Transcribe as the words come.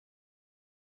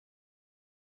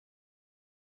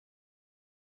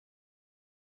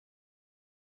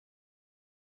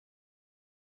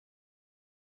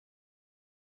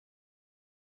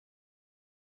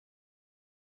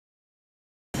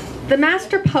The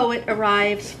master poet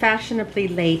arrives fashionably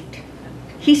late.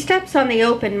 He steps on the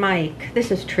open mic.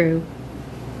 This is true.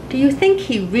 Do you think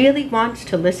he really wants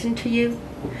to listen to you?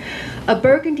 A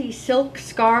burgundy silk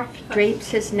scarf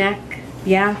drapes his neck,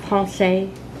 bien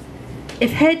français.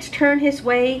 If heads turn his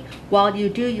way while you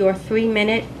do your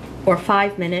 3-minute or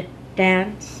 5-minute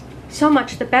dance, so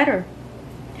much the better.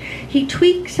 He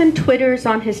tweaks and twitters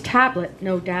on his tablet,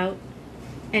 no doubt,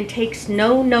 and takes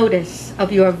no notice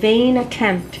of your vain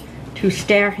attempt to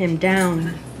stare him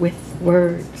down with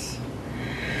words.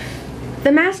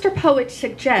 The master poet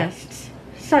suggests,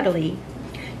 subtly,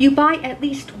 you buy at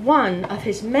least one of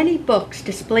his many books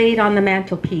displayed on the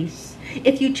mantelpiece.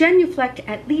 If you genuflect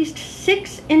at least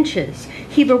 6 inches,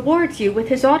 he rewards you with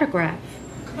his autograph.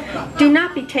 Do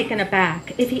not be taken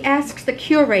aback if he asks the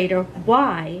curator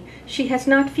why she has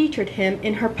not featured him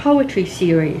in her poetry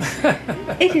series.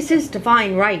 It is his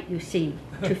divine right, you see,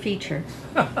 to feature.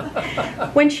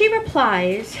 When she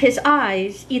replies, his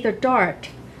eyes either dart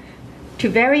to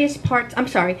various parts,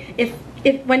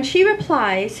 when she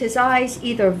replies, his eyes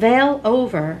either veil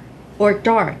over or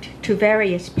dart to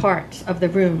various parts of the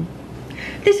room.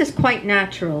 This is quite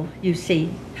natural, you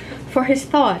see, for his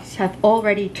thoughts have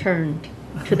already turned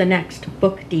to the next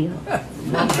book deal.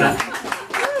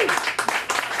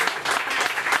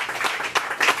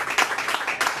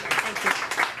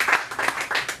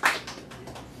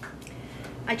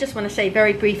 I just want to say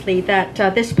very briefly that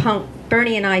this poem,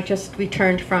 Bernie and I just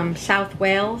returned from South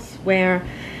Wales,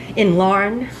 in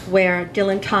Larne, where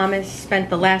Dylan Thomas spent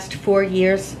the last 4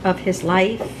 years of his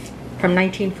life, from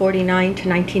 1949 to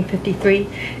 1953,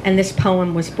 and this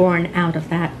poem was born out of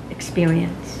that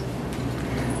experience.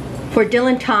 For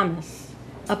Dylan Thomas,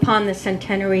 upon the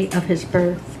centenary of his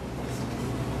birth.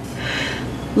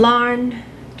 Larne,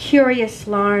 curious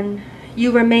Larne,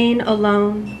 you remain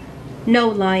alone, no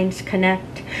lines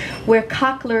connect, where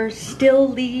cocklers still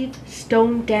leave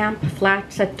stone-damp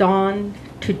flats at dawn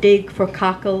to dig for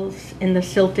cockles in the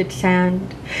silted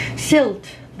sand. Silt,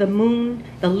 the moon,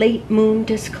 the late moon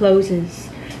discloses,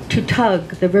 to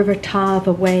tug the river Tav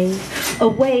away,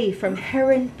 away from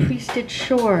heron-priested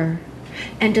shore,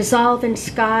 and dissolve in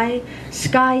sky,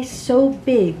 sky so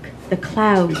big the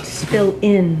clouds spill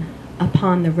in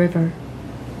upon the river.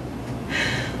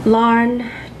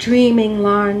 Larne, dreaming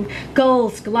Larne,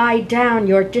 gulls glide down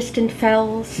your distant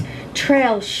fells,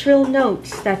 trail shrill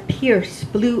notes that pierce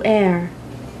blue air.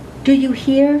 Do you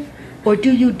hear, or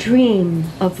do you dream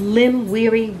of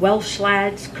limb-weary Welsh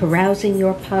lads carousing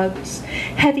your pugs,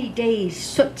 heavy days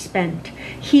soot-spent,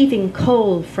 heaving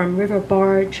coal from river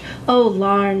barge? Oh,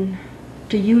 Larne,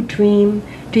 do you dream,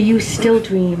 do you still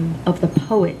dream of the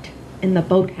poet in the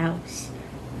boathouse,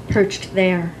 perched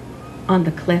there on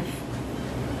the cliff?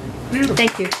 Beautiful.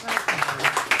 Thank you.